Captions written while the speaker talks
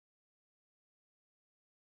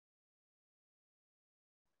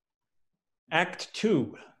Act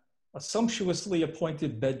 2, a sumptuously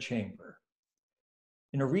appointed bedchamber.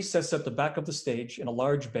 In a recess at the back of the stage, in a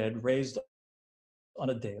large bed raised on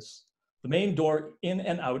a dais, the main door in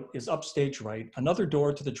and out is upstage right, another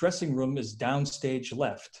door to the dressing room is downstage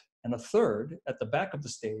left, and a third, at the back of the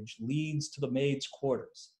stage, leads to the maids'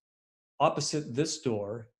 quarters. Opposite this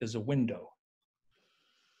door is a window.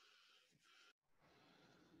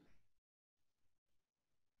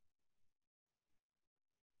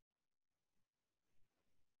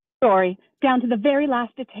 Story, down to the very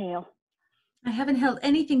last detail. I haven't held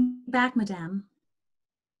anything back, madame.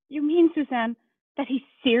 You mean, Suzanne, that he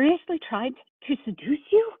seriously tried to seduce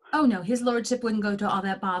you? Oh, no, his lordship wouldn't go to all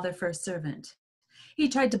that bother for a servant. He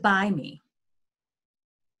tried to buy me.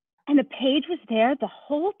 And the page was there the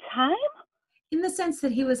whole time? In the sense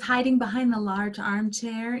that he was hiding behind the large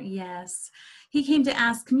armchair, yes. He came to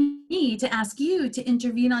ask me to ask you to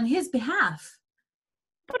intervene on his behalf.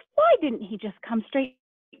 But why didn't he just come straight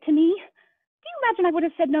to me? Do you imagine I would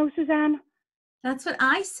have said no, Suzanne? That's what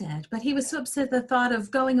I said, but he was so upset at the thought of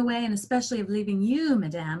going away and especially of leaving you,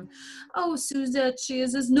 madame. Oh, Suzette, she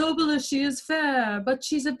is as noble as she is fair, but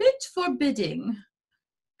she's a bit forbidding.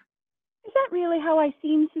 Is that really how I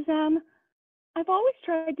seem, Suzanne? I've always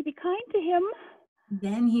tried to be kind to him.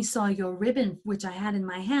 Then he saw your ribbon, which I had in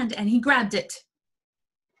my hand, and he grabbed it.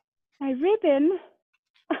 My ribbon?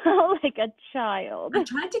 Oh, like a child. I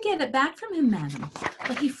tried to get it back from him, madam,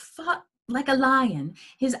 but he fought like a lion.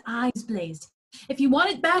 His eyes blazed. If you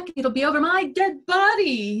want it back, it'll be over my dead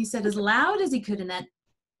body, he said as loud as he could in that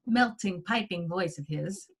melting, piping voice of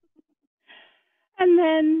his. And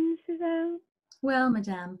then, Suzanne? Well,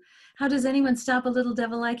 madame, how does anyone stop a little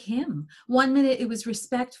devil like him? 1 minute it was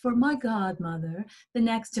respect for my godmother, the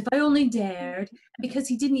next, if I only dared. Because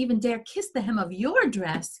he didn't even dare kiss the hem of your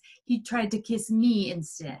dress, he tried to kiss me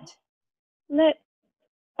instead.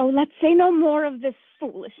 Let's say no more of this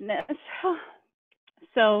foolishness.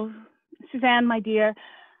 So, Suzanne, my dear,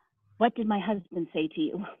 what did my husband say to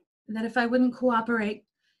you? That if I wouldn't cooperate,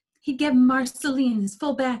 he'd give Marceline his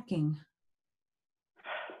full backing.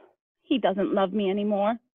 He doesn't love me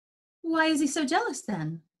anymore. Why is he so jealous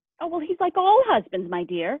then? Oh, well, he's like all husbands, my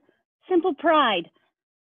dear. Simple pride.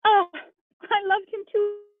 Oh, I loved him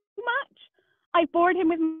too much. I bored him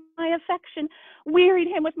with my affection, wearied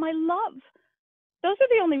him with my love. Those are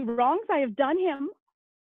the only wrongs I have done him.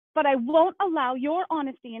 But I won't allow your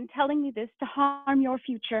honesty in telling me this to harm your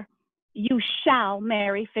future. You shall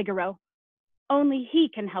marry Figaro. Only he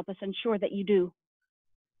can help us ensure that you do.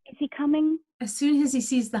 Is he coming? As soon as he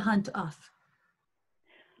sees the hunt off.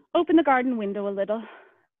 Open the garden window a little.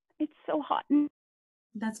 It's so hot.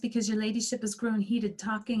 That's because your ladyship has grown heated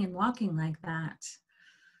talking and walking like that.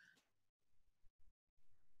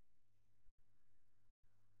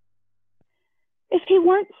 If he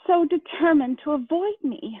weren't so determined to avoid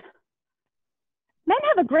me. Men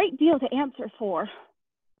have a great deal to answer for.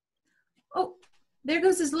 Oh, there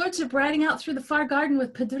goes his lordship riding out through the far garden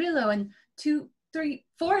with Pedrillo and 2, 3,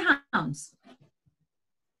 4 hounds.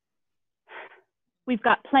 We've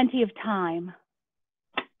got plenty of time.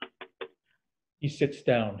 He sits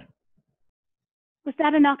down. Was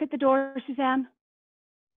that a knock at the door, Suzanne?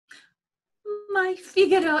 My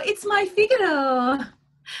Figaro, it's my Figaro.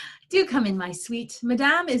 Do come in, my sweet.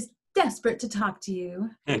 Madame is desperate to talk to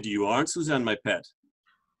you. And you aren't, Suzanne, my pet.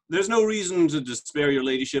 There's no reason to despair, your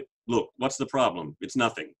ladyship. Look, what's the problem? It's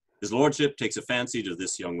nothing. His lordship takes a fancy to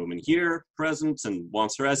this young woman here, present, and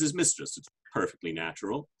wants her as his mistress. It's perfectly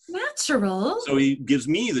natural. Natural? So he gives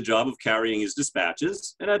me the job of carrying his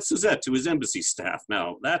dispatches and adds Suzette to his embassy staff.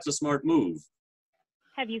 Now, that's a smart move.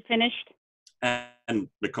 Have you finished? And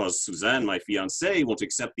because Suzanne, my fiancée, won't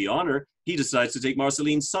accept the honor, he decides to take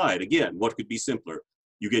Marceline's side. Again, what could be simpler?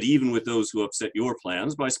 You get even with those who upset your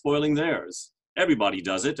plans by spoiling theirs. Everybody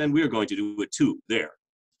does it, and we're going to do it too. There.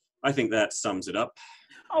 I think that sums it up.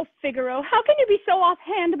 Oh, Figaro, how can you be so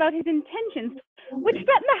offhand about his intentions, which threaten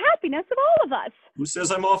the happiness of all of us? Who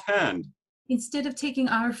says I'm offhand? Instead of taking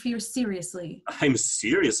our fears seriously. I'm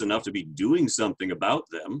serious enough to be doing something about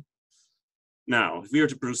them. Now, if we are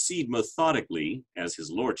to proceed methodically, as his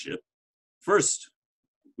lordship, first,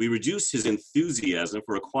 we reduce his enthusiasm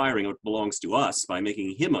for acquiring what belongs to us by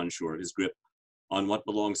making him unsure of his grip on what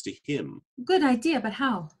belongs to him. Good idea, but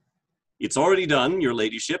how? It's already done, your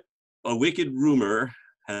ladyship. A wicked rumor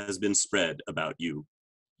has been spread about you.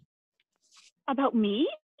 About me?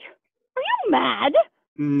 Are you mad?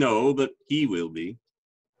 No, but he will be.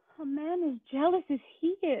 A man as jealous as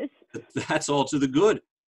he is. But that's all to the good.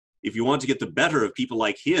 If you want to get the better of people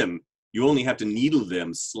like him, you only have to needle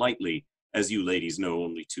them slightly, as you ladies know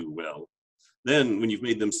only too well. Then, when you've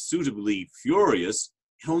made them suitably furious,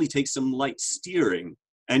 It only takes some light steering,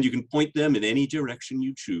 and you can point them in any direction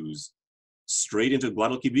you choose. Straight into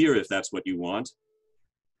Guadalquivir if that's what you want.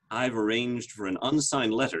 I've arranged for an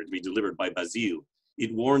unsigned letter to be delivered by Bazile.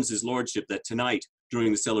 It warns his lordship that tonight,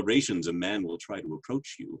 during the celebrations, a man will try to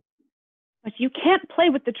approach you. But you can't play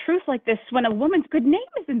with the truth like this when a woman's good name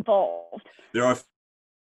is involved. There are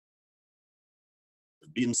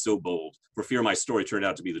been so bold, for fear my story turned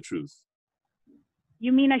out to be the truth.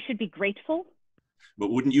 You mean I should be grateful?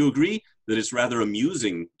 But wouldn't you agree that it's rather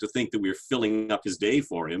amusing to think that we're filling up his day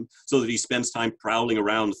for him, so that he spends time prowling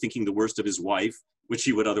around thinking the worst of his wife, which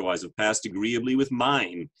he would otherwise have passed agreeably with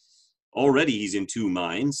mine? Already he's in two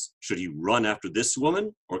minds. Should he run after this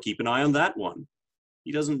woman, or keep an eye on that one?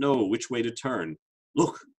 He doesn't know which way to turn.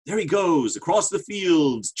 Look, there he goes, across the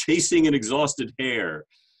fields, chasing an exhausted hare.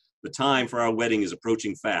 The time for our wedding is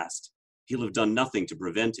approaching fast. He'll have done nothing to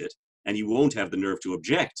prevent it, and he won't have the nerve to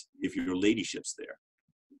object if your ladyship's there.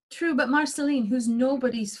 True, but Marceline, who's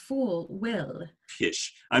nobody's fool, will.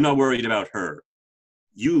 Pish, I'm not worried about her.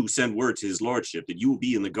 You send word to his lordship that you will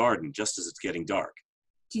be in the garden just as it's getting dark.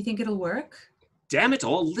 Do you think it'll work? Damn it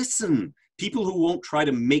all, listen. People who won't try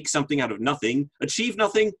to make something out of nothing, achieve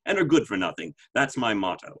nothing, and are good for nothing. That's my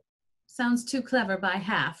motto. Sounds too clever by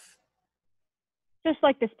half. Just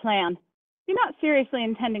like this plan. You're not seriously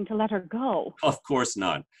intending to let her go. Of course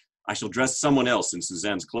not. I shall dress someone else in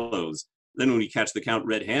Suzanne's clothes. Then when we catch the Count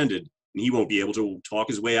red-handed, he won't be able to talk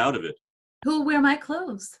his way out of it. Who'll wear my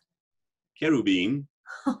clothes? Cherubin.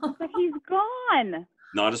 But he's gone.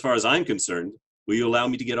 Not as far as I'm concerned. Will you allow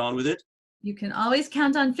me to get on with it? You can always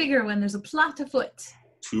count on Figaro when there's a plot afoot.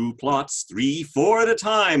 2 plots, 3, 4 at a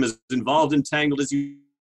time, as involved and tangled as you...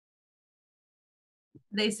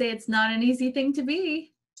 They say it's not an easy thing to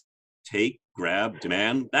be. Take, grab,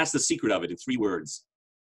 demand. That's the secret of it in 3 words.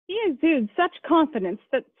 He exudes such confidence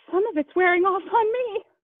that some of it's wearing off on me.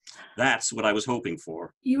 That's what I was hoping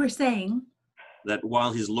for. You were saying? That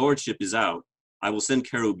while his lordship is out, I will send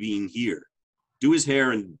Cherubin here. Do his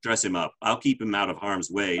hair and dress him up. I'll keep him out of harm's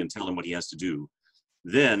way and tell him what he has to do.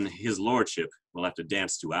 Then his lordship will have to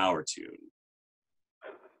dance to our tune.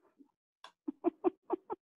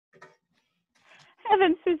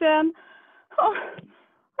 Heavens, Suzanne. Oh,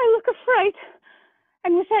 I look a fright.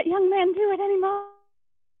 And with that young man due at any moment.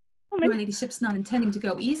 Your ladyship's not intending to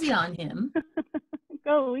go easy on him.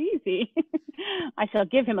 Go easy. I shall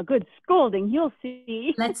give him a good scolding, you'll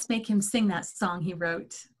see. Let's make him sing that song he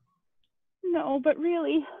wrote. No, but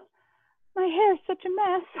really, my hair's such a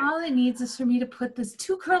mess. All it needs is for me to put those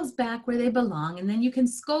 2 curls back where they belong, and then you can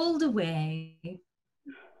scold away.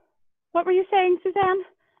 What were you saying, Suzanne?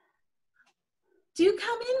 Do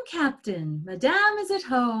come in, Captain. Madame is at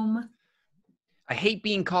home. I hate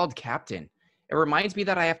being called Captain. It reminds me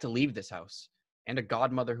that I have to leave this house. And a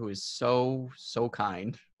godmother who is so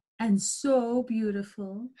kind. And so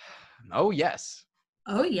beautiful. Oh, yes.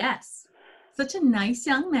 Oh, yes. Such a nice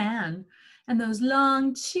young man. And those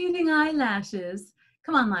long, cheating eyelashes.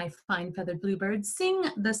 Come on, my fine feathered bluebird. Sing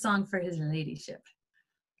the song for his ladyship.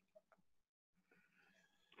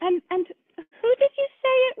 And who did you say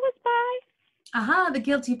it was by? Aha, the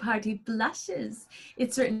guilty party blushes.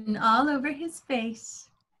 It's written all over his face.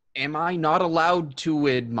 Am I not allowed to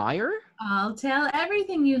admire? I'll tell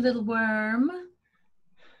everything, you little worm.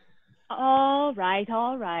 All right,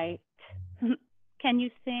 all right. Can you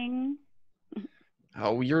sing?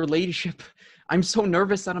 Oh, your ladyship. I'm so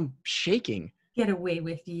nervous that I'm shaking. Get away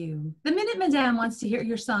with you. The minute Madame wants to hear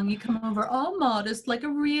your song, you come over all modest like a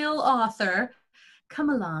real author. Come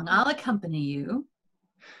along, I'll accompany you.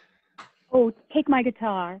 Oh, take my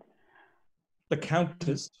guitar. The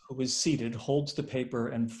Countess, who is seated, holds the paper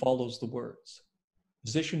and follows the words.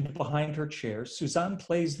 Positioned behind her chair, Suzanne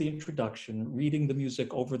plays the introduction, reading the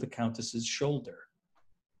music over the Countess's shoulder.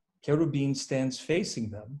 Cherubin stands facing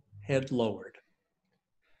them, head lowered.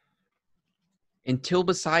 Until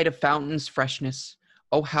beside a fountain's freshness,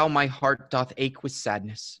 oh, how my heart doth ache with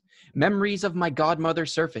sadness. Memories of my godmother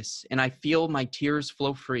surface, and I feel my tears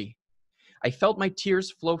flow free. I felt my tears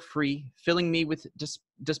flow free, filling me with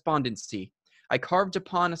despondency. I carved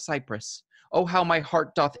upon a cypress. Oh, how my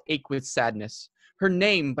heart doth ache with sadness. Her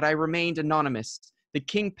name, but I remained anonymous. The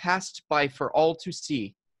king passed by for all to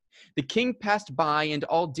see. The king passed by, and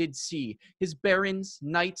all did see his barons,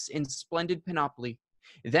 knights in splendid panoply.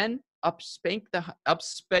 Then up spake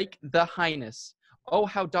the highness. Oh,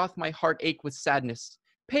 how doth my heart ache with sadness.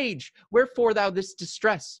 Page, wherefore thou this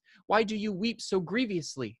distress? Why do you weep so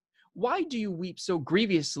grievously? Why do you weep so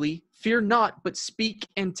grievously? Fear not, but speak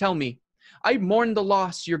and tell me. I mourn the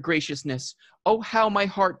loss, your graciousness. Oh, how my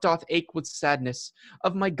heart doth ache with sadness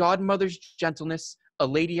of my godmother's gentleness, a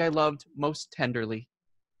lady I loved most tenderly.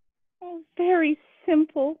 very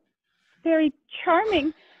simple, very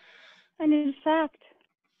charming, and in fact,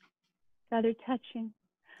 rather touching.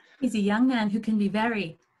 He's a young man who can be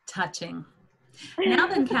very touching. Now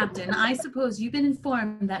then, Captain, I suppose you've been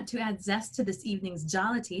informed that to add zest to this evening's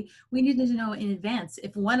jollity, we need to know in advance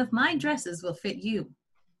if one of my dresses will fit you.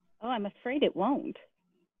 Oh, I'm afraid it won't.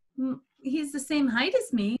 He's the same height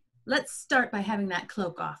as me. Let's start by having that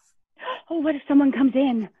cloak off. Oh, what if someone comes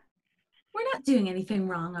in? We're not doing anything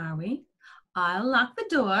wrong, are we? I'll lock the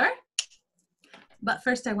door. But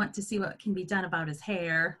first I want to see what can be done about his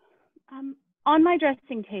hair. On my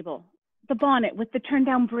dressing table, the bonnet with the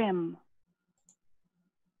turned-down brim.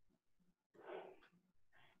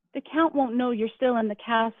 The Count won't know you're still in the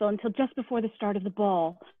castle until just before the start of the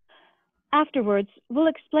ball. Afterwards, we'll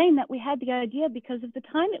explain that we had the idea because of the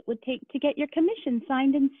time it would take to get your commission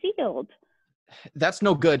signed and sealed. That's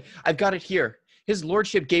no good. I've got it here. His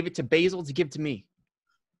lordship gave it to Bazile to give to me.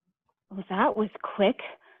 Oh, that was quick.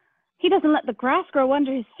 He doesn't let the grass grow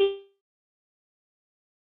under his feet.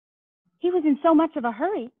 He was in so much of a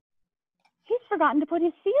hurry. He's forgotten to put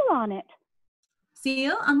his seal on it.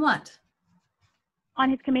 Seal on what? On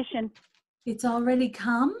his commission. It's already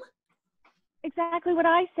come? Exactly what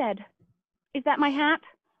I said. Is that my hat?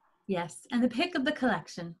 Yes, and the pick of the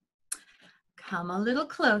collection. Come a little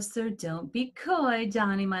closer. Don't be coy,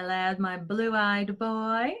 Johnny, my lad, my blue-eyed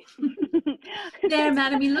boy. There,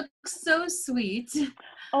 madam, you look so sweet.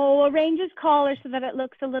 Oh, arrange his collar so that it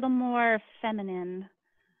looks a little more feminine.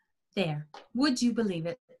 There. Would you believe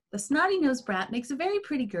it? The snotty-nosed brat makes a very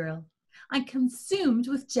pretty girl. I'm consumed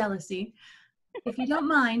with jealousy. If you don't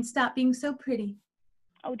mind, stop being so pretty.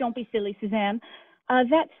 Oh, don't be silly, Suzanne.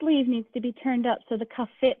 That sleeve needs to be turned up so the cuff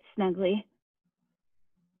fits snugly.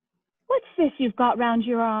 What's this you've got round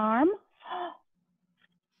your arm?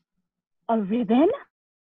 A ribbon?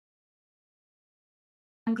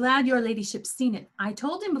 I'm glad your ladyship's seen it. I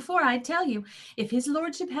told him before I'd tell you. If his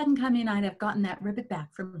lordship hadn't come in, I'd have gotten that ribbon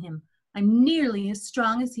back from him. I'm nearly as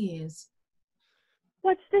strong as he is.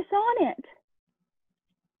 What's this on it?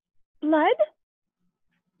 Blood?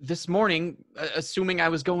 This morning, assuming I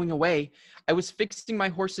was going away, I was fixing my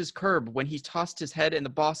horse's curb when he tossed his head and the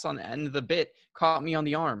boss on the end of the bit caught me on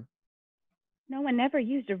the arm. No one ever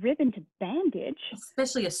used a ribbon to bandage.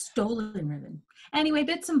 Especially a stolen ribbon. Anyway,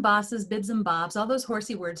 bits and bosses, bibs and bobs, all those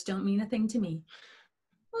horsey words don't mean a thing to me.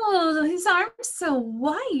 Oh, his arm's so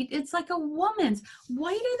white. It's like a woman's.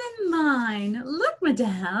 Whiter than mine. Look,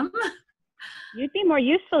 madame. You'd be more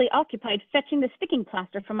usefully occupied fetching the sticking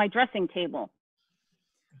plaster from my dressing table.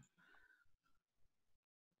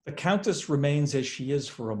 The Countess remains as she is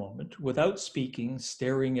for a moment, without speaking,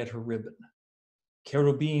 staring at her ribbon.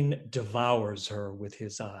 Cherubin devours her with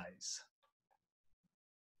his eyes.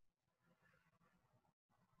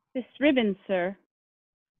 This ribbon, sir.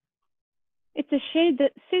 It's a shade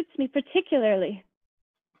that suits me particularly,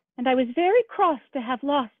 and I was very cross to have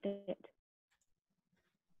lost it.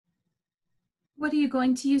 What are you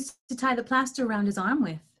going to use to tie the plaster around his arm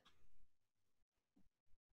with?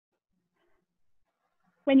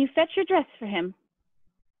 When you fetch your dress for him,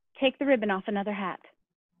 take the ribbon off another hat.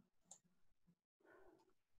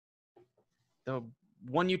 The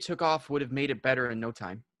one you took off would have made it better in no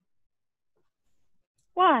time.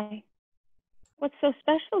 Why? What's so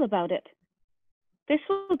special about it? This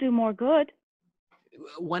will do more good.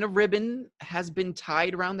 When a ribbon has been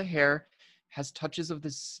tied around the hair, has touches of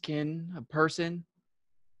the skin, a person.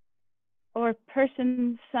 Or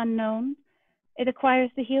persons unknown, it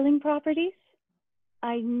acquires the healing properties?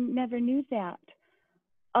 I never knew that.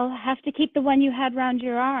 I'll have to keep the one you had round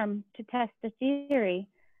your arm to test the theory.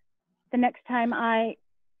 The next time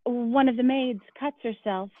one of the maids cuts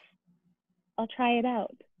herself, I'll try it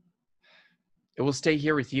out. It will stay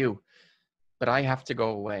here with you, but I have to go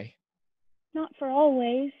away. Not for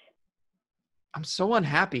always. I'm so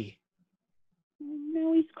unhappy.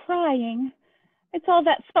 Now he's crying. It's all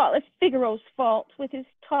that thoughtless Figaro's fault with his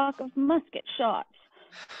talk of musket shots.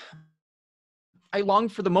 I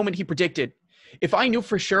longed for the moment he predicted. If I knew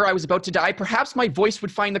for sure I was about to die, perhaps my voice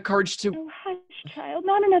would find the courage to... Oh, hush, child,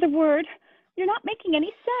 not another word. You're not making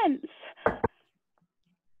any sense.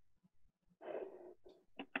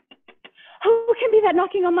 Who can be that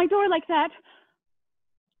knocking on my door like that?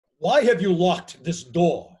 Why have you locked this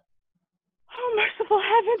door? Oh, merciful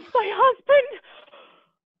heavens, my husband!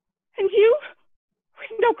 And you?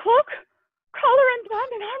 With no cloak, collar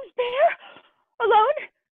undone, and arms bare? Alone?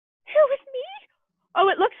 Here with me? Oh,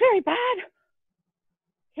 it looks very bad.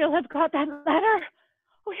 He'll have got that letter.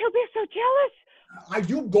 Oh, he'll be so jealous. Are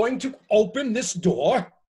you going to open this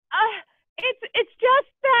door? It's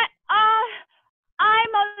just that,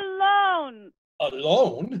 I'm alone.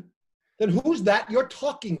 Alone? Then who's that you're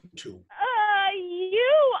talking to? You,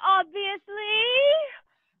 obviously.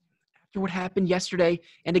 After what happened yesterday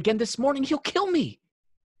and again this morning, he'll kill me.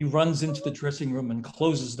 He runs into the dressing room and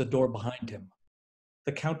closes the door behind him.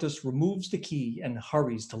 The Countess removes the key and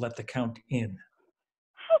hurries to let the Count in.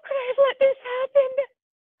 How could I have let this happen?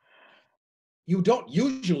 You don't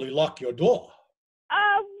usually lock your door.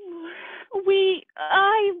 I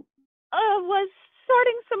was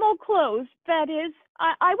sorting some old clothes. That is,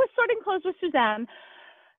 I was sorting clothes with Suzanne.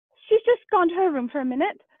 She's just gone to her room for a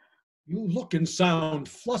minute. You look and sound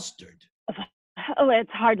flustered. Oh,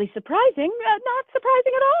 it's hardly surprising. Not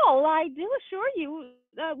surprising at all. I do assure you,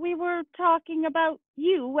 we were talking about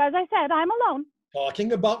you. As I said, I'm alone.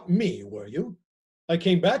 Talking about me, were you? I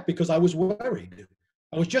came back because I was worried.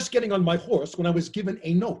 I was just getting on my horse when I was given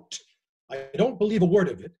a note. I don't believe a word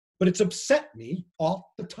of it, but it's upset me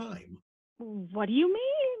all the time. What do you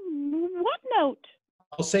mean? What note?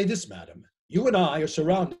 I'll say this, madam. You and I are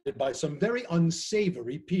surrounded by some very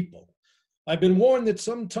unsavory people. I've been warned that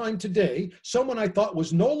sometime today, someone I thought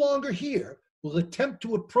was no longer here will attempt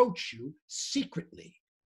to approach you secretly.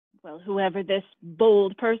 Well, whoever this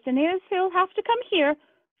bold person is, he'll have to come here,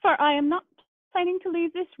 for I am not planning to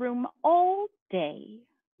leave this room all day.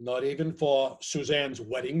 Not even for Suzanne's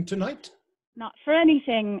wedding tonight? Not for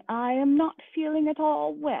anything. I am not feeling at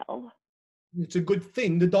all well. It's a good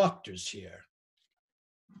thing the doctor's here.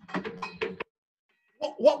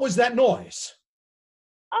 What was that noise?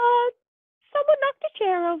 Someone knocked a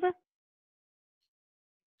chair over.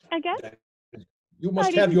 I guess. You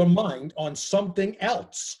must have your mind on something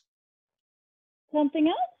else. Something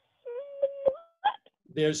else? What?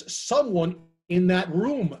 There's someone in that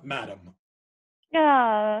room, madam.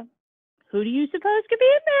 Who do you suppose could be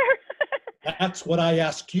in there? That's what I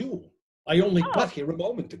asked you. I only got here a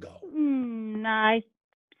moment ago. I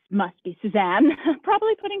must be Suzanne.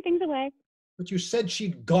 Probably putting things away. But you said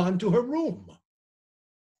she'd gone to her room.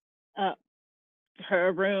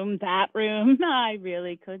 Her room, that room, I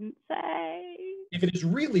really couldn't say. If it is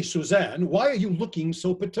really Suzanne, why are you looking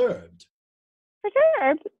so perturbed?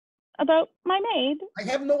 Perturbed? About my maid? I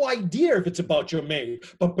have no idea if it's about your maid,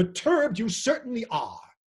 but perturbed you certainly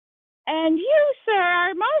are. And you, sir,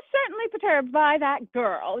 are most certainly perturbed by that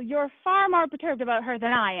girl. You're far more perturbed about her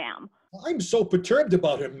than I am. I'm so perturbed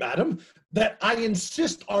about her, madam, that I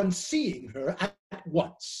insist on seeing her at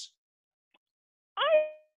once.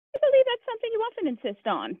 I believe that's something you often insist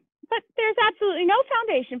on, but there's absolutely no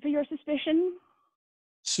foundation for your suspicion.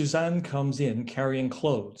 Suzanne comes in carrying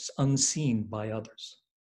clothes unseen by others.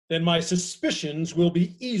 Then my suspicions will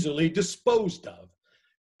be easily disposed of.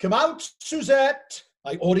 Come out, Suzette.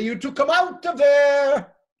 I order you to come out of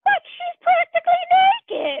there. But she's practically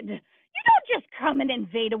naked. You don't just come and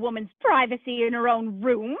invade a woman's privacy in her own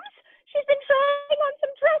rooms. She's been trying on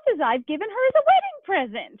some dresses I've given her as a wedding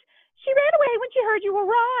present. She ran away when she heard you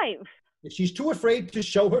arrive. If she's too afraid to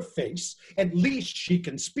show her face, at least she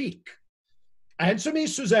can speak. Answer me,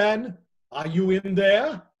 Suzanne. Are you in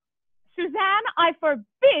there? Suzanne, I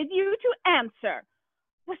forbid you to answer.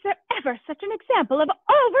 Was there ever such an example of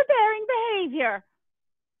overbearing behavior?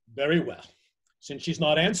 Very well. Since she's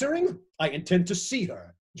not answering, I intend to see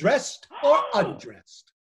her, dressed or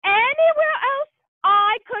undressed. Anywhere else,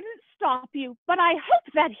 I couldn't stop you, but I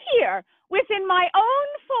hope that here, within my own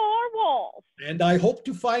four walls. And I hope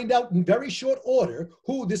to find out in very short order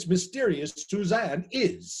who this mysterious Suzanne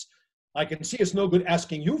is. I can see it's no good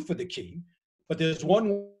asking you for the key, but there's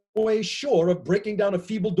one way sure of breaking down a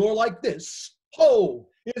feeble door like this. Ho!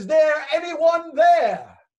 Is there anyone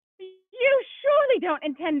there? You surely don't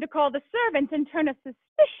intend to call the servants and turn a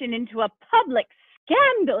suspicion into a public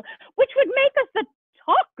scandal, which would make us the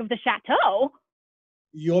talk of the chateau.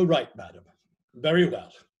 You're right, madam. Very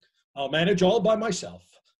well. I'll manage all by myself.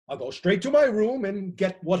 I'll go straight to my room and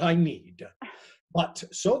get what I need. But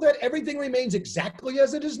so that everything remains exactly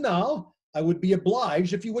as it is now, I would be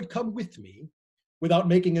obliged if you would come with me, without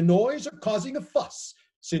making a noise or causing a fuss,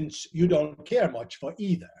 since you don't care much for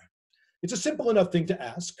either. It's a simple enough thing to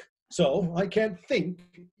ask, so I can't think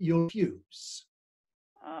you'll refuse.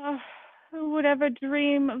 Who would ever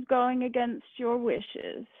dream of going against your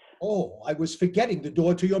wishes? Oh, I was forgetting the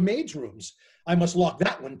door to your maid's rooms. I must lock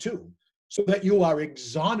that one too, so that you are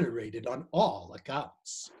exonerated on all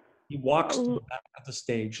accounts. He walks to the back of the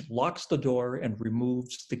stage, locks the door, and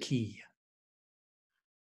removes the key.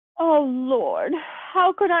 Oh, Lord,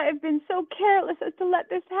 how could I have been so careless as to let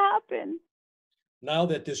this happen? Now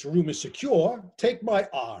that this room is secure, take my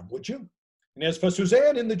arm, would you? And as for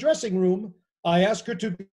Suzanne in the dressing room, I ask her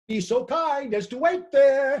to be so kind as to wait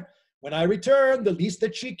there. When I return, the least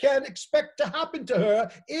that she can expect to happen to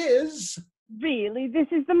her is... Really, this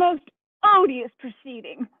is the most odious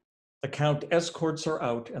proceeding. The Count escorts her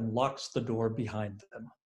out and locks the door behind them.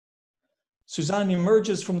 Suzanne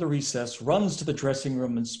emerges from the recess, runs to the dressing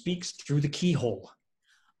room, and speaks through the keyhole.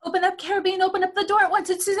 Open up, Cherubin, open up the door at once.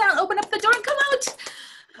 It's Suzanne, open up the door and come out.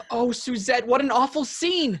 Oh, Suzette, what an awful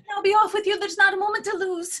scene. I'll be off with you. There's not a moment to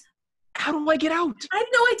lose. How do I get out? I have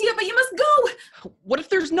no idea, but you must go. What if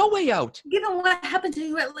there's no way out? Given what happened to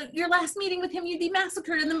you at your last meeting with him, you'd be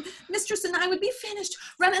massacred, and the mistress and I would be finished.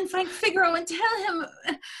 Run and find Figaro and tell him.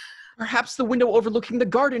 Perhaps the window overlooking the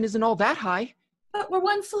garden isn't all that high. But we're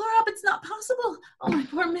one floor up. It's not possible. Oh, my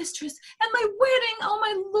poor mistress. And my wedding. Oh,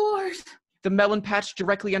 my lord. The melon patch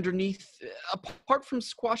directly underneath, apart from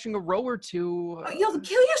squashing a row or two. You'll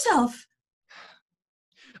kill yourself.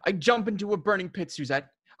 I'd jump into a burning pit, Suzette.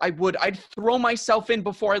 I'd throw myself in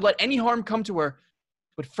before I let any harm come to her.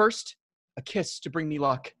 But first, a kiss to bring me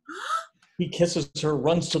luck. He kisses her,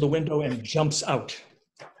 runs to the window, and jumps out.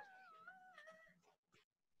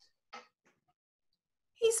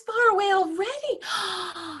 He's far away already.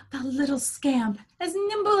 The little scamp, as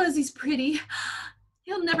nimble as he's pretty.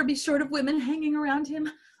 He'll never be short of women hanging around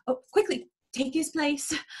him. Oh, quickly, take his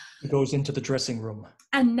place. He goes into the dressing room.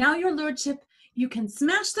 And now, your lordship, you can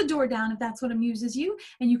smash the door down if that's what amuses you,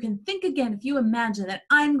 and you can think again if you imagine that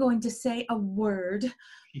I'm going to say a word.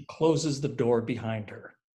 He closes the door behind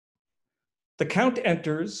her. The Count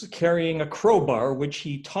enters, carrying a crowbar, which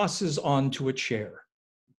he tosses onto a chair.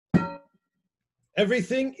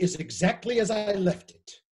 Everything is exactly as I left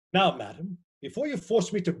it. Now, madam, before you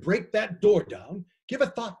force me to break that door down, give a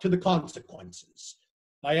thought to the consequences.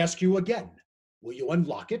 I ask you again, will you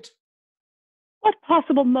unlock it? What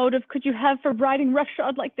possible motive could you have for riding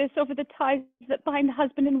roughshod like this over the ties that bind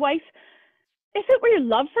husband and wife? If it were your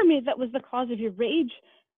love for me that was the cause of your rage,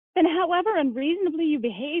 then however unreasonably you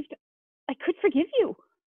behaved, I could forgive you.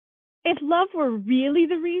 If love were really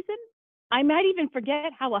the reason, I might even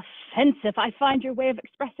forget how offensive I find your way of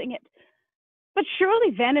expressing it. But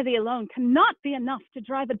surely vanity alone cannot be enough to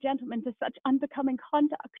drive a gentleman to such unbecoming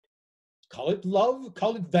conduct. Call it love,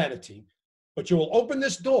 call it vanity, but you will open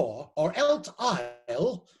this door, or else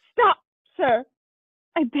I'll... Stop, sir.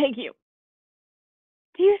 I beg you.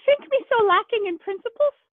 Do you think me so lacking in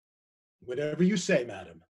principles? Whatever you say,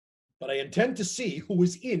 madam, but I intend to see who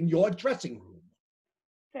is in your dressing room.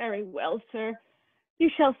 Very well, sir. You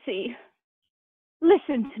shall see.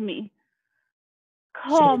 Listen to me.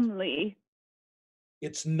 Calmly.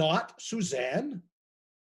 It's not Suzanne?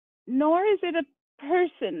 Nor is it a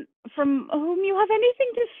person from whom you have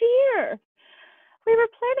anything to fear. We were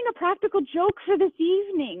planning a practical joke for this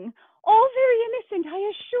evening. All very innocent, I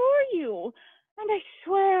assure you. And I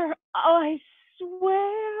swear, I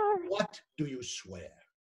swear. What do you swear?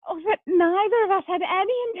 Oh, that neither of us had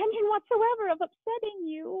any intention whatsoever of upsetting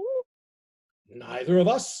you. Neither of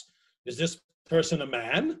us? Is this person a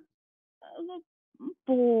man? The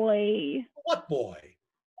boy. What boy?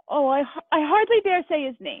 Oh, I hardly dare say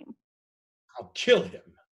his name. I'll kill him.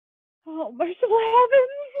 Oh, merciful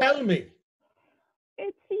heavens. Tell me.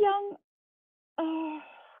 It's young,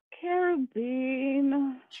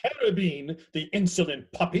 Cherubin. Cherubin, the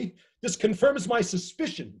insolent puppy. This confirms my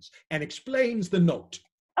suspicions and explains the note.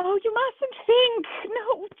 Oh, you mustn't think.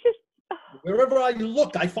 No, just... Wherever I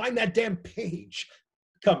look, I find that damn page.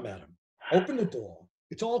 Come, madam, open the door.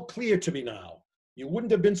 It's all clear to me now. You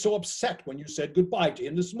wouldn't have been so upset when you said goodbye to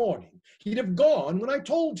him this morning. He'd have gone when I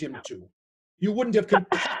told him to. You wouldn't have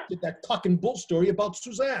concocted that cock and bull story about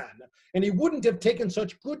Suzanne, and he wouldn't have taken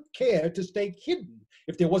such good care to stay hidden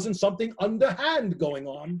if there wasn't something underhand going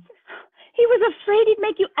on. He was afraid he'd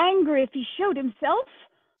make you angry if he showed himself.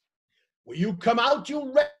 Will you come out,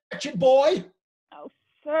 you wretched boy? Oh,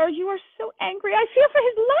 sir, you are so angry. I fear for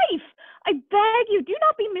his life. I beg you, do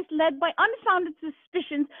not be misled by unfounded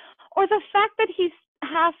suspicions or the fact that he's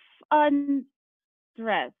half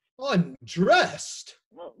undressed. Undressed?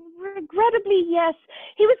 Well, regrettably, yes.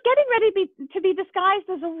 He was getting ready to be disguised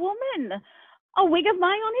as a woman. A wig of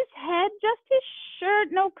mine on his head, just his shirt,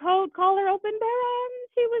 no coat, collar open, bare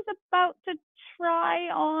arms. He was about to try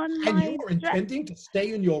on And my you were dress. intending to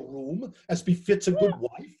stay in your room as befits a good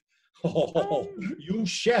wife? Oh, you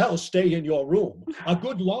shall stay in your room, a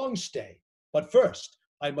good long stay. But first,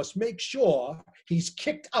 I must make sure he's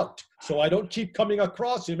kicked out so I don't keep coming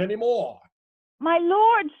across him anymore. My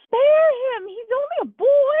lord, spare him. He's only a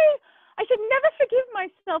boy. I should never forgive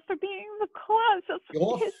myself for being the cause of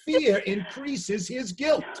Your his... fear increases his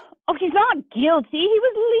guilt. Oh, he's not guilty. He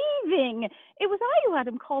was leaving. It was I who had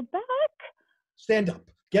him called back. Stand up.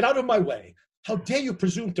 Get out of my way. How dare you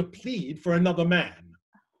presume to plead for another man?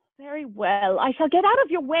 Very well. I shall get out of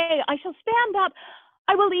your way. I shall stand up.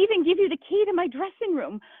 I will even give you the key to my dressing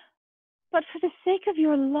room. But for the sake of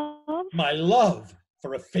your love, My love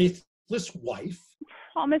for a faithless wife?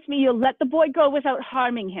 promise me you'll let the boy go without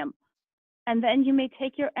harming him. And then you may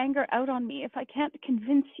take your anger out on me if I can't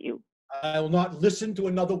convince you. I'll not listen to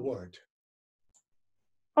another word.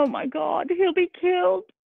 Oh my God, he'll be killed.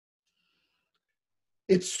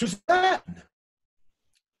 It's Suzanne.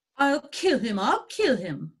 I'll kill him. I'll kill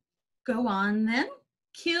him. Go on, then.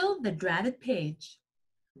 Kill the dratted page.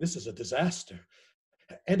 This is a disaster.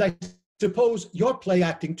 And I suppose you're play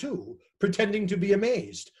acting too, pretending to be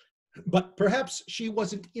amazed. But perhaps she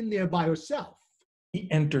wasn't in there by herself. He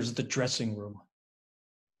enters the dressing room.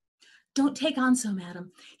 Don't take on so,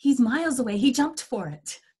 madam. He's miles away. He jumped for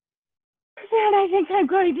it. Then I think I'm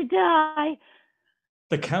going to die.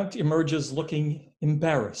 The Count emerges looking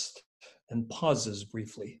embarrassed and pauses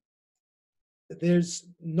briefly. There's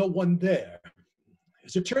no one there.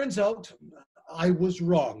 As it turns out, I was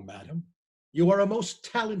wrong, madam. You are a most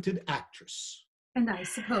talented actress. And I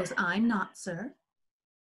suppose I'm not, sir.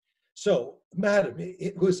 So, madam,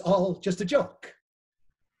 it was all just a joke.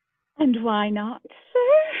 And why not,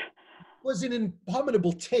 sir? It was an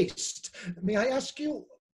abominable taste. May I ask you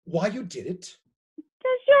why you did it?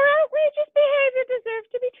 Does your outrageous behavior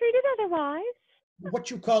deserve to be treated otherwise? What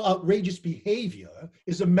you call outrageous behavior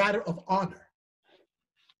is a matter of honor.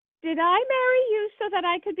 Did I marry you so that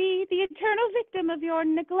I could be the eternal victim of your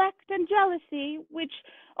neglect and jealousy, which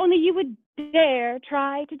only you would dare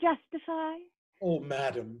try to justify? Oh,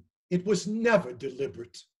 madam, it was never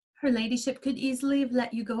deliberate. Her ladyship could easily have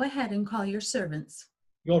let you go ahead and call your servants.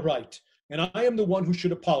 You're right, and I am the one who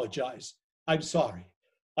should apologize. I'm sorry.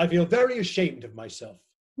 I feel very ashamed of myself.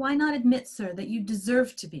 Why not admit, sir, that you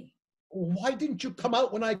deserve to be? Why didn't you come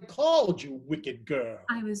out when I called you, wicked girl?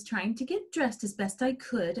 I was trying to get dressed as best I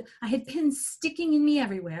could. I had pins sticking in me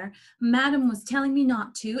everywhere. Madam was telling me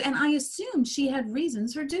not to, and I assumed she had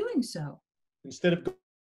reasons for doing so. Instead of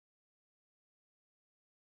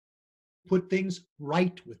put things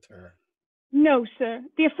right with her. No, sir.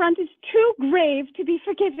 The affront is too grave to be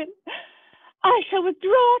forgiven. I shall withdraw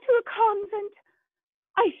to a convent.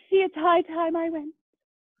 I see it's high time I went.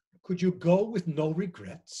 Could you go with no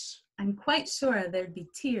regrets? I'm quite sure there'd be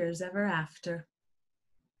tears ever after.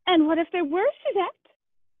 And what if there were, Suzette?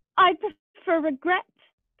 I'd prefer regret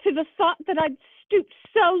to the thought that I'd stooped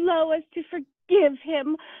so low as to forgive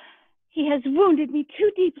him. He has wounded me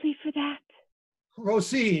too deeply for that.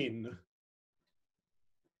 Rosine!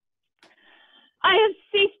 I have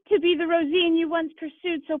ceased to be the Rosine you once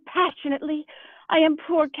pursued so passionately. I am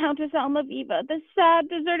poor Countess Almaviva, the sad,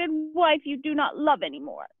 deserted wife you do not love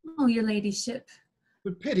anymore. Oh, your ladyship.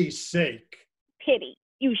 For pity's sake. Pity.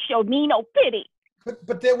 You showed me no pity.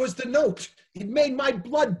 But there was the note. It made my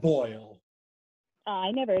blood boil.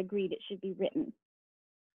 I never agreed it should be written.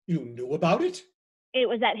 You knew about it? It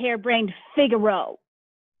was that harebrained Figaro.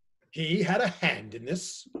 He had a hand in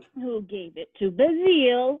this. Who gave it to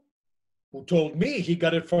Bazile? Who told me he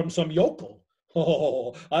got it from some yokel.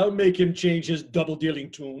 Oh, I'll make him change his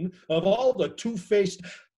double-dealing tune. Of all the two-faced,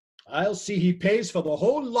 I'll see he pays for the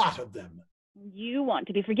whole lot of them. You want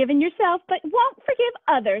to be forgiven yourself, but won't forgive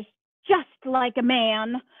others, just like a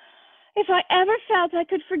man. If I ever felt I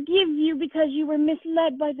could forgive you because you were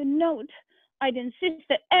misled by the note, I'd insist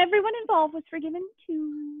that everyone involved was forgiven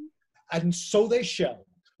too. And so they shall,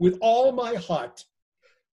 with all my heart.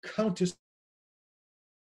 Countess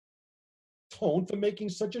Tone for making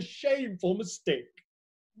such a shameful mistake.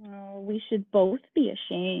 Oh, we should both be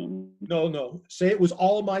ashamed. No, say it was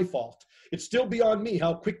all my fault. It's still beyond me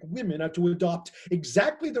how quick women are to adopt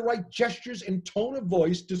exactly the right gestures and tone of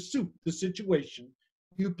voice to suit the situation.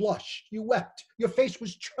 You blushed, you wept, your face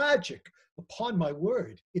was tragic. Upon my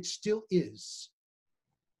word, it still is.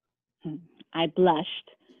 I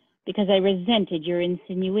blushed because I resented your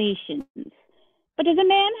insinuations. But does a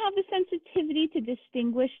man have the sensitivity to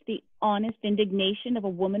distinguish the honest indignation of a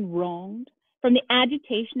woman wronged from the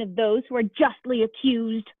agitation of those who are justly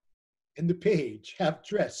accused? And the page, half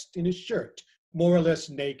dressed in his shirt, more or less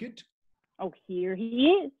naked. Oh, here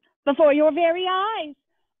he is, before your very eyes.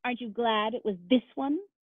 Aren't you glad it was this one,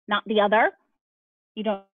 not the other? You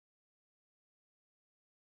don't.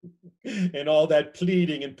 And all that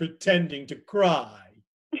pleading and pretending to cry.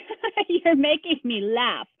 You're making me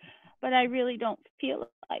laugh, but I really don't feel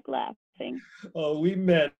like laughing. Oh, we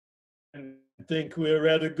men think we're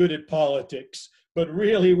rather good at politics, but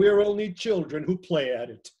really we're only children who play at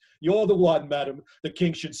it. You're the one, madam, the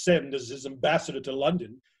king should send as his ambassador to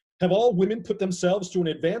London. Have all women put themselves through an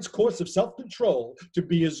advanced course of self-control to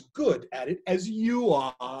be as good at it as you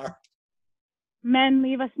are? Men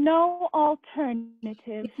leave us no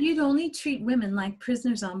alternative. If you'd only treat women like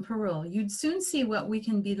prisoners on parole, you'd soon see what we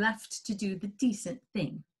can be left to do the decent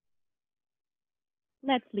thing.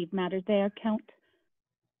 Let's leave matters there, Count.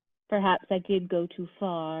 Perhaps I did go too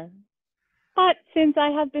far. But since I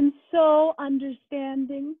have been so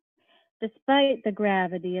understanding, despite the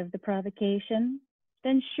gravity of the provocation,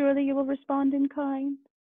 then surely you will respond in kind.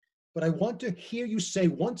 But I want to hear you say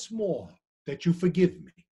once more that you forgive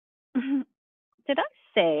me. Did I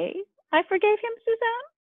say I forgave him, Suzanne?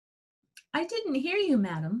 I didn't hear you,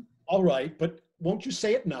 madam. All right, but won't you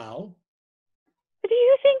say it now? Do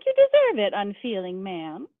you think you deserve it, unfeeling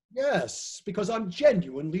man? Yes, because I'm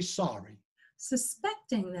genuinely sorry.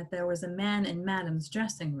 Suspecting that there was a man in madam's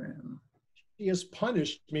dressing room. She has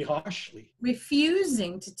punished me harshly.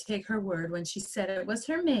 Refusing to take her word when she said it was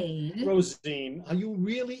her maid. Rosine, are you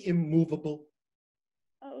really immovable?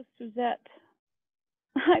 Oh, Suzette,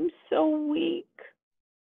 I'm so weak.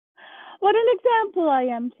 What an example I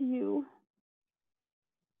am to you.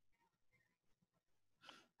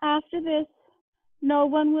 After this, no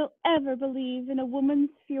one will ever believe in a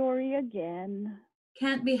woman's fury again.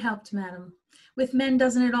 Can't be helped, madam. With men,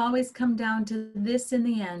 doesn't it always come down to this in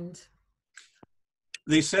the end?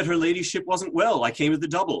 They said her ladyship wasn't well. I came at the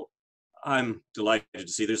double. I'm delighted to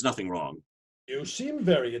see there's nothing wrong. You seem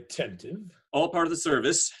very attentive. All part of the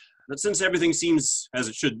service. But since everything seems as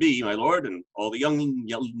it should be, my lord, and all the young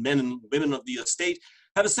men and women of the estate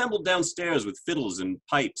have assembled downstairs with fiddles and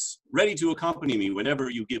pipes, ready to accompany me whenever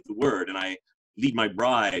you give the word, and I lead my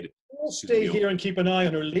bride. We'll stay here and keep an eye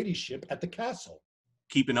on her ladyship at the castle.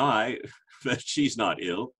 Keep an eye, but she's not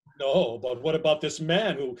ill. No, but what about this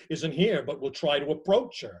man who isn't here but will try to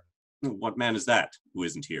approach her? What man is that who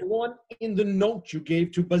isn't here? The one in the note you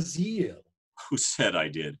gave to Bazile. Who said I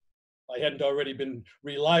did? If I hadn't already been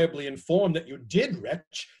reliably informed that you did,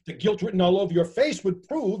 wretch, the guilt written all over your face would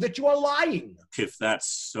prove that you are lying. If that's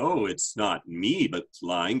so, it's not me but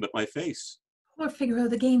lying, but my face. Poor Figaro,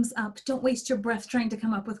 the game's up. Don't waste your breath trying to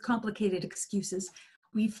come up with complicated excuses.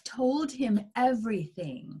 We've told him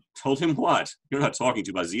everything. Told him what? You're not talking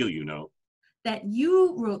to Bazile, you know. That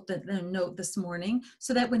you wrote the note this morning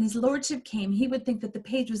so that when his lordship came, he would think that the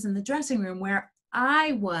page was in the dressing room where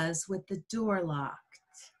I was with the door locked.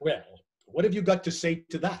 Well, what have you got to say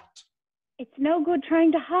to that? It's no good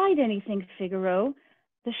trying to hide anything, Figaro.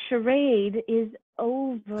 The charade is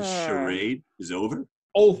over. The charade is over?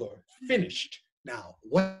 Over. Finished. Now,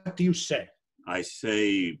 what do you say? I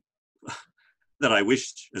say that I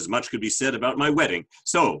wished as much could be said about my wedding.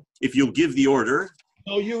 So, if you'll give the order...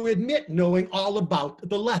 So you admit knowing all about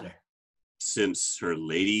the letter? Since her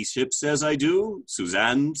ladyship says I do,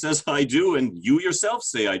 Suzanne says I do, and you yourself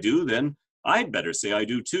say I do, then I'd better say I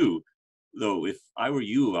do too. Though if I were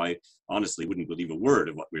you, I honestly wouldn't believe a word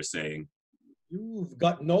of what we're saying. You've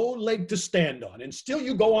got no leg to stand on, and still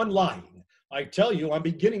you go on lying. I tell you, I'm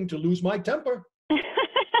beginning to lose my temper.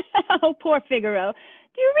 Oh, poor Figaro.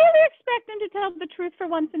 Do you really expect him to tell the truth for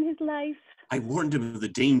once in his life? I warned him of the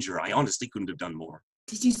danger. I honestly couldn't have done more.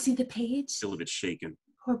 Did you see the page? Still a bit shaken.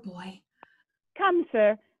 Poor boy. Come,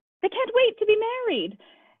 sir. They can't wait to be married.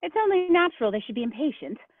 It's only natural they should be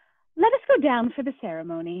impatient. Let us go down for the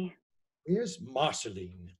ceremony. Where's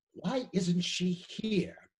Marceline? Why isn't she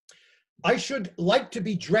here? I should like to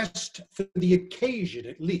be dressed for the occasion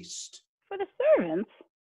at least. For the servants?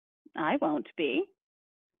 I won't be.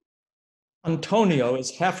 Antonio is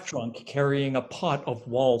half drunk, carrying a pot of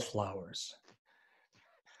wallflowers.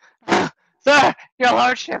 Sir, your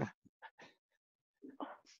lordship.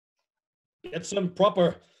 Get some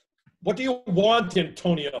proper... What do you want,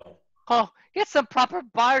 Antonio? Oh, get some proper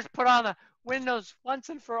bars put on the windows once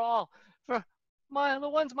and for all. For the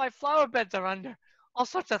ones my flower beds are under. All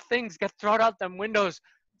sorts of things get thrown out them windows.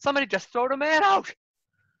 Somebody just throwed a man out.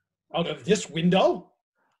 Out of this window?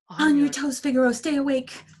 On your toes, Figaro. Stay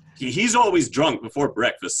awake. He's always drunk before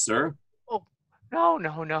breakfast, sir. Oh,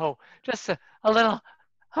 no. Just a little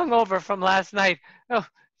hungover from last night. Oh,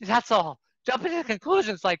 that's all. Jumping to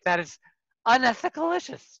conclusions like that is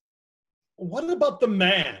unethicalicious. What about the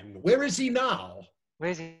man? Where is he now?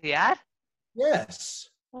 Where's he at? Yes.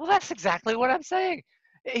 Well, that's exactly what I'm saying.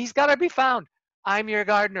 He's got to be found. I'm your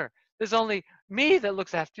gardener. There's only me that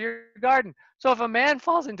looks after your garden. So if a man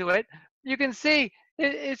falls into it, you can see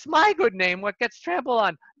it's my good name what gets trampled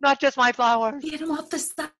on, not just my flowers. Get him off the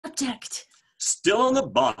subject. Still on the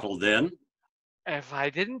bottle, then. If I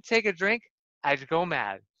didn't take a drink, I'd go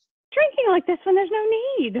mad. Drinking like this when there's no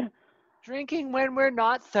need. Drinking when we're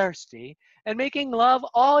not thirsty and making love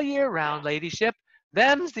all year round, ladyship,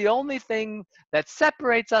 them's the only thing that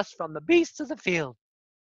separates us from the beasts of the field.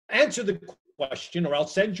 Answer the question or I'll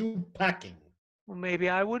send you packing. well, maybe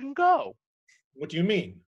I wouldn't go. What do you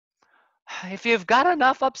mean? If you've got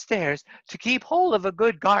enough upstairs to keep hold of a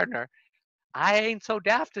good gardener, I ain't so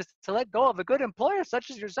daft as to let go of a good employer such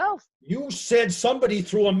as yourself. You said somebody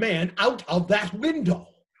threw a man out of that window.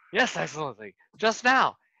 Yes, Excellency. Just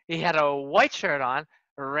now, he had a white shirt on,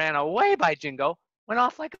 ran away by jingo, went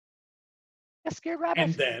off like a scared rabbit.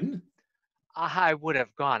 And then? I would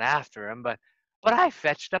have gone after him, but I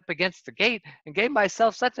fetched up against the gate and gave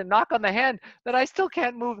myself such a knock on the hand that I still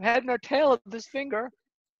can't move head nor tail of this finger.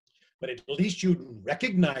 But at least you'd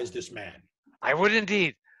recognize this man. I would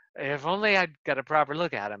indeed, if only I'd got a proper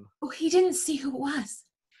look at him. Oh, he didn't see who it was.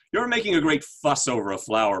 You're making a great fuss over a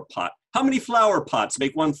flower pot. How many flower pots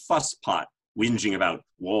make one fuss pot, whinging about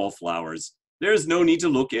wallflowers? There's no need to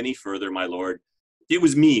look any further, my lord. It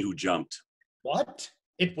was me who jumped. What?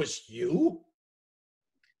 It was you?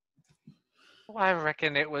 Oh, I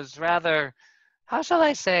reckon it was rather, how shall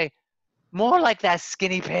I say, more like that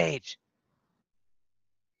skinny page.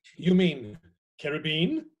 You mean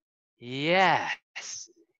Cherubin? Yes.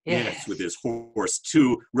 Yes, with his horse,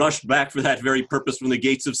 too, rushed back for that very purpose from the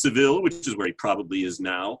gates of Seville, which is where he probably is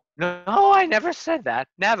now. No, I never said that.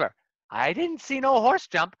 Never. I didn't see no horse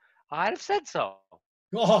jump. I'd have said so.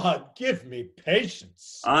 God, give me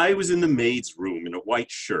patience. I was in the maid's room in a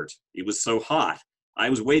white shirt. It was so hot. I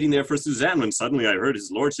was waiting there for Suzanne when suddenly I heard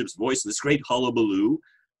his lordship's voice in this great hullabaloo.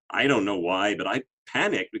 I don't know why, but I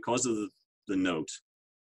panicked because of the note.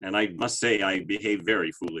 And I must say I behaved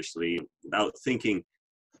very foolishly. Without thinking,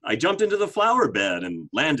 I jumped into the flower bed and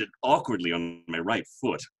landed awkwardly on my right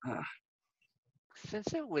foot.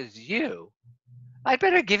 Since it was you, I'd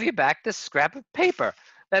better give you back the scrap of paper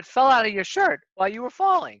that fell out of your shirt while you were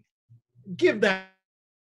falling. Give that.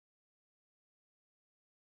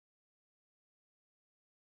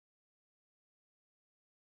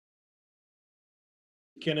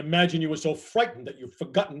 Can't imagine you were so frightened that you've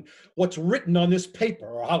forgotten what's written on this paper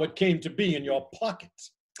or how it came to be in your pocket.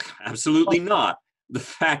 Absolutely not. The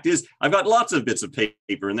fact is, I've got lots of bits of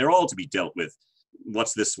paper, and they're all to be dealt with.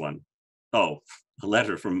 What's this one? Oh, a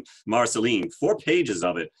letter from Marceline. 4 pages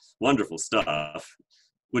of it. Wonderful stuff.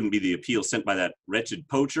 Wouldn't be the appeal sent by that wretched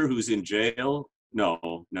poacher who's in jail?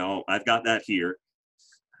 No, I've got that here.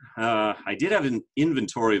 I did have an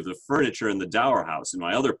inventory of the furniture in the dower house in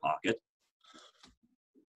my other pocket.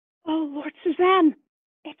 Oh, Lord Suzanne,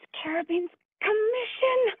 it's Cherubin's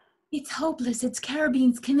commission. It's hopeless. It's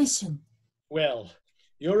Cherubin's commission. Well,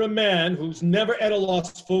 you're a man who's never at a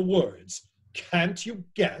loss for words. Can't you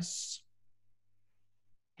guess?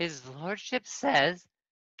 His lordship says,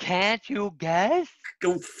 can't you guess?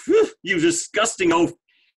 Go, you disgusting oaf.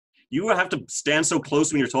 You have to stand so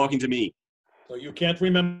close when you're talking to me. So you can't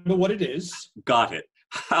remember what it is? Got it.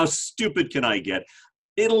 How stupid can I get?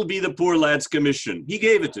 It'll be the poor lad's commission. He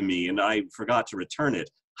gave it to me, and I forgot to return it.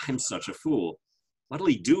 I'm such a fool. What'll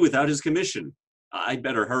he do without his commission? I'd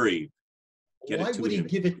better hurry. Why would he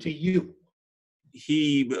give it to you?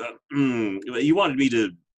 He wanted me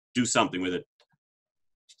to do something with it.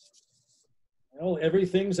 Well,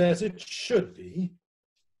 everything's as it should be.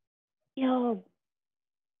 Yo.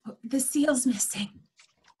 Oh, the seal's missing.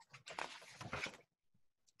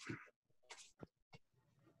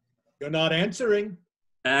 You're not answering.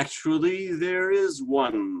 Actually, there is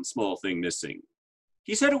one small thing missing.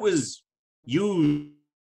 He said it was usual.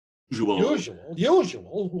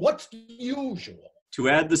 Usual? What's usual? To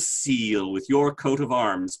add the seal with your coat of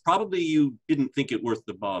arms. Probably you didn't think it worth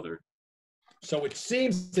the bother. So it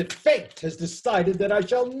seems that fate has decided that I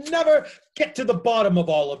shall never get to the bottom of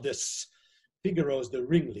all of this. Figaro's the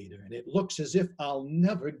ringleader, and it looks as if I'll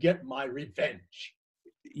never get my revenge.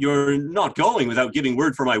 You're not going without giving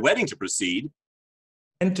word for my wedding to proceed.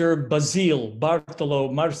 Enter Bazile,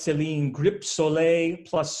 Bartholo, Marceline, Grip Soleil,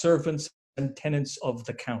 plus servants and tenants of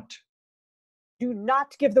the Count. Do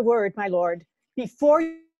not give the word, my lord. Before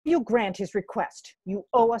you grant his request, you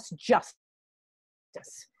owe us justice.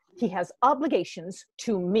 He has obligations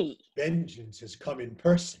to me. Vengeance has come in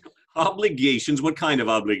person. Obligations? What kind of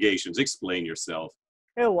obligations? Explain yourself.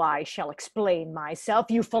 Oh, I shall explain myself,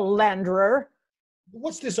 you philanderer.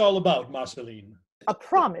 What's this all about, Marceline? A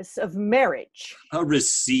promise of marriage. A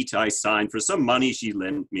receipt I signed for some money she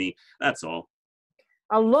lent me. That's all.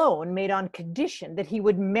 A loan made on condition that he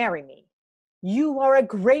would marry me. You are a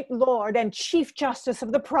great lord and chief justice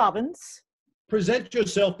of the province. Present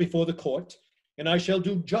yourself before the court, and I shall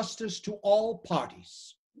do justice to all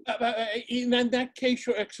parties. In that case,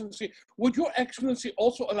 Your Excellency, would Your Excellency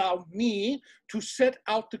also allow me to set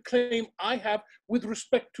out the claim I have with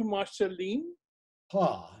respect to Marceline?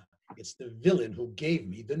 It's the villain who gave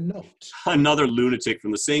me the note. Another lunatic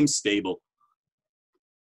from the same stable.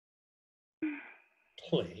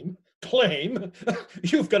 Claim? Claim?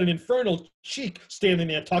 You've got an infernal cheek standing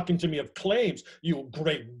there talking to me of claims, you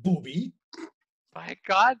great booby. My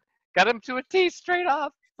God, got him to a T straight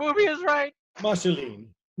off. Booby is right. Marceline,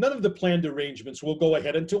 none of the planned arrangements will go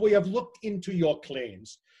ahead until we have looked into your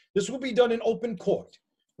claims. This will be done in open court,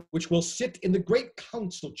 which will sit in the great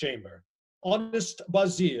council chamber. Honest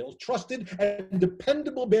Bazile, trusted and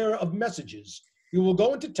dependable bearer of messages, you will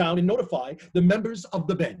go into town and notify the members of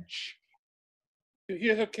the bench. You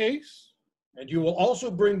hear her case? And you will also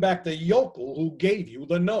bring back the yokel who gave you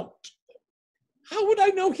the note. How would I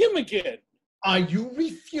know him again? Are you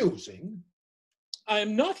refusing? I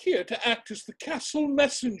am not here to act as the castle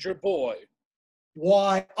messenger boy.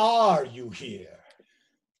 Why are you here?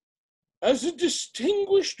 As a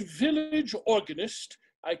distinguished village organist,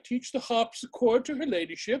 I teach the harpsichord to her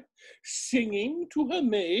ladyship, singing to her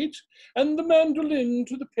maids, and the mandolin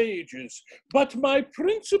to the pages. But my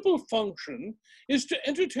principal function is to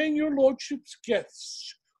entertain your lordship's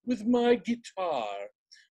guests with my guitar,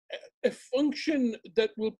 a function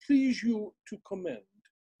that will please you to commend.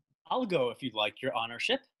 I'll go if you'd like, your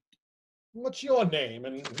honorship. What's your name,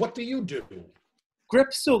 and what do you do?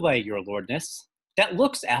 Grip Soleil, your lordness, that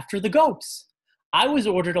looks after the goats. I was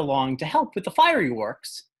ordered along to help with the fiery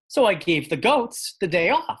works, so I gave the goats the day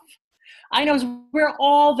off. I knows where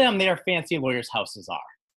all them there fancy lawyers' houses are.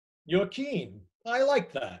 You're keen. I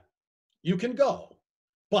like that. You can go.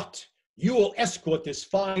 But you will escort this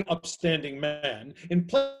fine, upstanding man and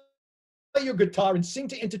play your guitar and sing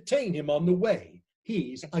to entertain him on the way.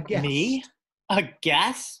 He's a guest. Me? A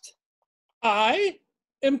guest? I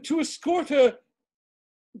am to escort a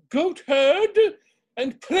goat herd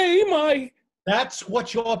and play my... That's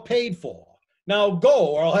what you're paid for. Now go,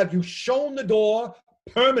 or I'll have you shown the door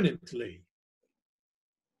permanently.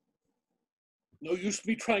 No use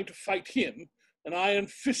me trying to fight him. An iron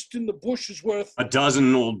fist in the bush is worth... A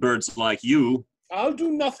dozen old birds like you. I'll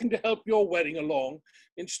do nothing to help your wedding along.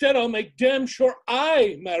 Instead, I'll make damn sure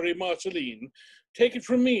I marry Marceline. Take it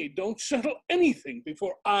from me, don't settle anything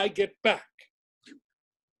before I get back.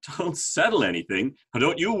 Don't settle anything?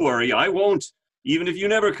 Don't you worry, I won't, even if you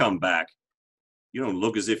never come back. You don't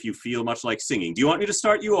look as if you feel much like singing. Do you want me to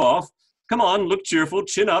start you off? Come on, look cheerful,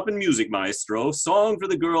 chin up and music, maestro. Song for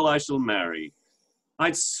the girl I shall marry.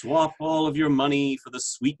 I'd swap all of your money for the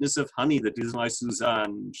sweetness of honey that is my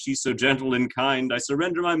Suzanne. She's so gentle and kind, I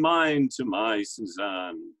surrender my mind to my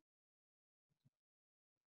Suzanne.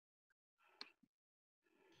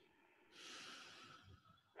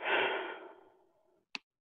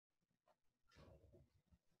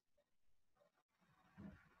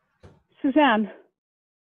 Suzanne.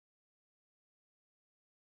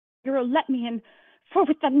 Figaro let me in, for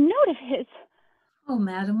with that note of his. Oh,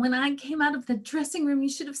 madam, when I came out of the dressing room, you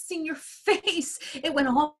should have seen your face. It went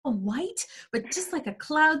all white, but just like a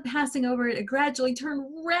cloud passing over it, it gradually turned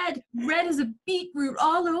red as a beetroot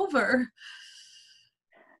all over.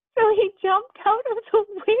 So he jumped out of the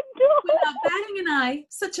window? Without batting an eye,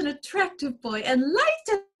 such an attractive boy, and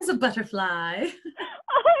light as a butterfly.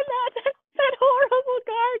 Oh, that horrible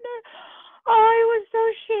gardener. Oh, I was so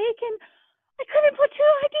shaken. I couldn't put two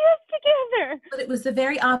ideas together. But it was the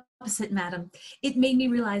very opposite, madam. It made me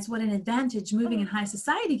realize what an advantage moving in high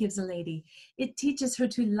society gives a lady. It teaches her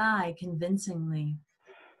to lie convincingly.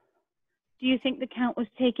 Do you think the Count was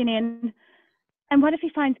taken in? And what if he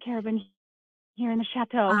finds Cherubin here in the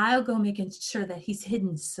chateau? I'll go making sure that he's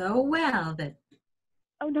hidden so well that...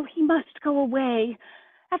 Oh, no, he must go away.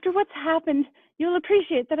 After what's happened, you'll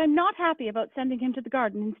appreciate that I'm not happy about sending him to the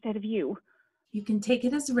garden instead of you. You can take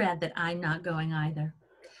it as read that I'm not going either.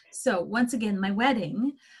 So, once again, my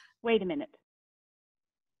wedding... Wait a minute.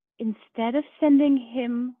 Instead of sending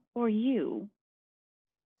him or you,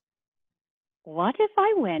 what if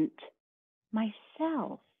I went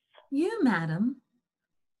myself? You, madam.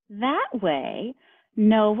 That way,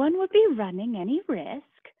 no one would be running any risk.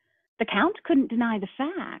 The Count couldn't deny the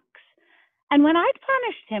facts. And when I'd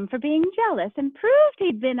punished him for being jealous and proved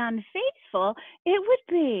he'd been unfaithful, it would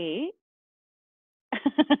be...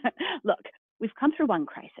 Look, we've come through one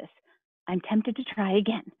crisis. I'm tempted to try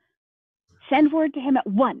again. Send word to him at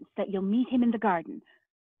once that you'll meet him in the garden.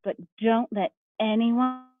 But don't let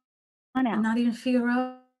anyone else. Not even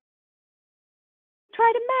Figaro?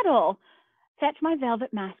 Try to meddle. Fetch my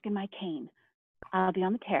velvet mask and my cane. I'll be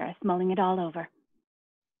on the terrace mulling it all over.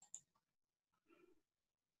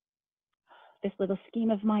 This little scheme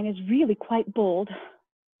of mine is really quite bold.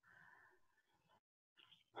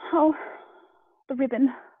 Oh, the ribbon.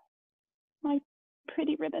 My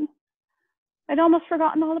pretty ribbon. I'd almost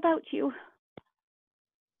forgotten all about you.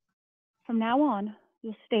 From now on,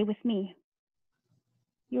 you'll stay with me.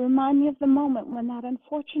 You remind me of the moment when that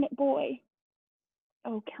unfortunate boy...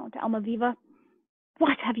 Oh, Count Almaviva,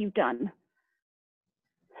 what have you done?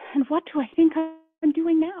 And what do I think I'm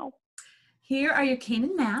doing now? Here are your cane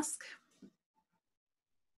and mask.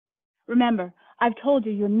 Remember, I've told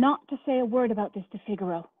you you're not to say a word about this to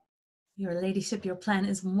Figaro. Your ladyship, your plan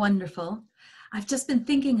is wonderful. I've just been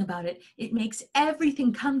thinking about it. It makes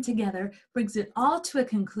everything come together, brings it all to a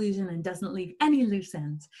conclusion, and doesn't leave any loose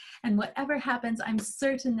ends. And whatever happens, I'm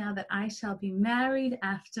certain now that I shall be married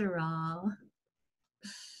after all.